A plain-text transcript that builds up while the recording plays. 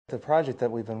The project that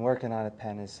we've been working on at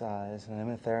Penn is an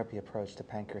immunotherapy approach to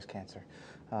pancreas cancer.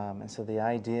 And so the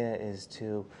idea is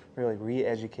to really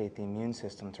re-educate the immune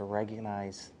system to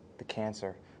recognize the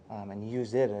cancer and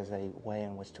use it as a way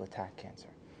in which to attack cancer.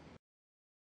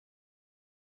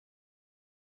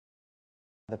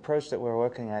 The approach that we're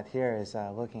looking at here is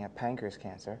looking at pancreas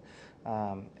cancer.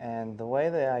 And the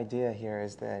idea here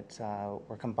is that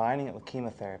we're combining it with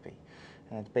chemotherapy.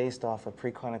 And it's based off of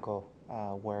preclinical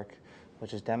work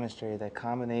which has demonstrated that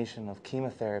combination of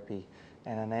chemotherapy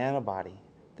and an antibody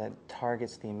that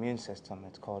targets the immune system.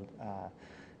 It's called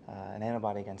an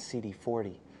antibody against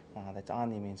CD40 that's on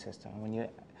the immune system. When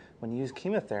you use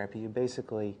chemotherapy, you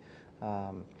basically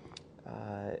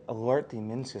alert the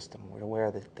immune system to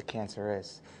where the cancer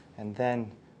is. And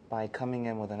then by coming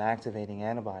in with an activating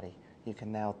antibody, you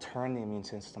can now turn the immune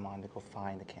system on to go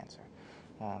find the cancer.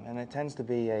 And it tends to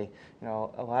be a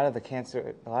lot of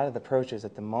the approaches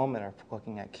at the moment are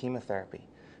looking at chemotherapy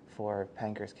for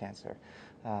pancreas cancer.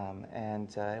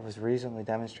 It was recently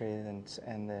demonstrated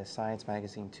in the Science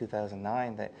magazine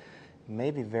 2009 that it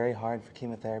may be very hard for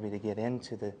chemotherapy to get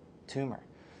into the tumor.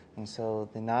 And so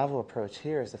the novel approach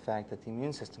here is the fact that the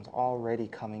immune system is already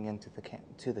coming into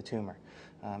the tumor.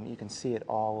 You can see it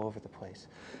all over the place.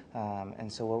 And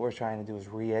so what we're trying to do is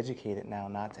re-educate it now,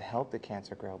 not to help the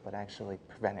cancer grow, but actually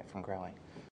prevent it from growing.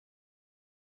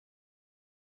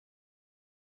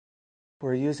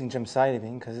 We're using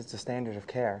gemcitabine because it's the standard of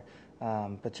care,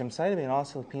 but gemcitabine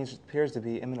also appears to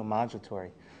be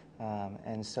immunomodulatory.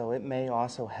 And so it may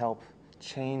also help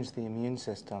change the immune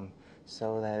system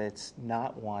so that it's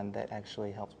not one that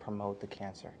actually helps promote the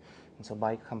cancer. And so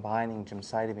by combining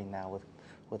gemcitabine now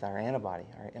with our antibody,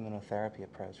 our immunotherapy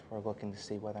approach, we're looking to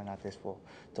see whether or not this will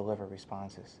deliver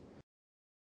responses.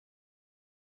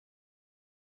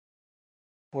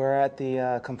 We're at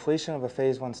the completion of a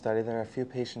phase 1 study. There are a few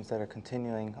patients that are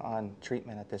continuing on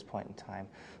treatment at this point in time.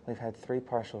 We've had 3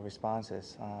 partial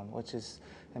responses, which is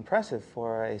impressive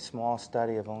for a small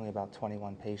study of only about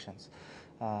 21 patients.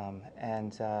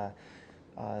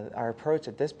 Our approach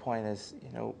at this point is,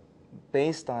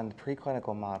 based on the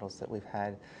preclinical models that we've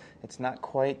had, it's not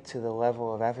quite to the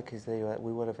level of efficacy that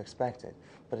we would have expected,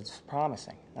 but it's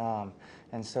promising.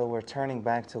 And so we're turning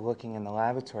back to looking in the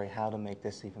laboratory how to make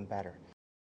this even better.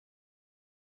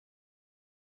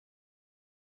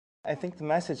 I think the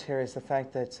message here is the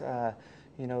fact that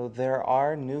there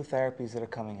are new therapies that are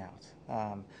coming out,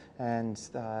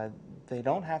 they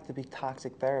don't have to be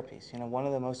toxic therapies. One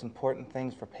of the most important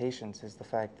things for patients is the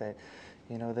fact that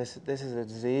this is a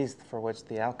disease for which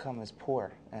the outcome is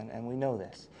poor, and we know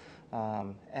this.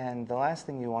 And the last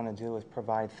thing you want to do is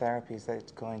provide therapies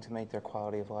that's going to make their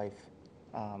quality of life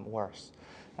worse.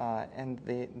 And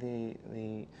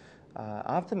the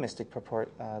optimistic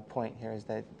point here is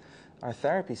that our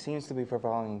therapy seems to be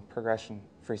providing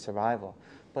progression-free survival,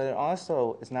 but it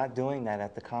also is not doing that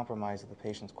at the compromise of the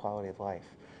patient's quality of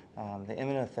life. The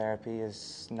immunotherapy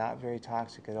is not very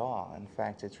toxic at all. In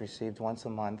fact, it's received once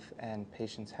a month, and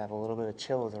patients have a little bit of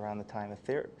chills around the time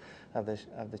of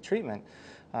the treatment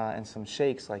and some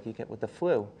shakes like you get with the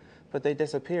flu, but they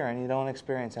disappear and you don't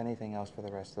experience anything else for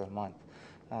the rest of the month.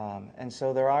 And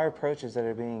so there are approaches that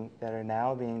are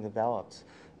now being developed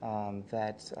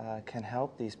that can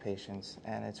help these patients,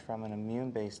 and it's from an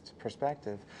immune-based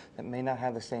perspective that may not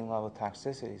have the same level of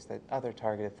toxicities that other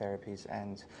targeted therapies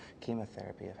and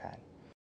chemotherapy have had.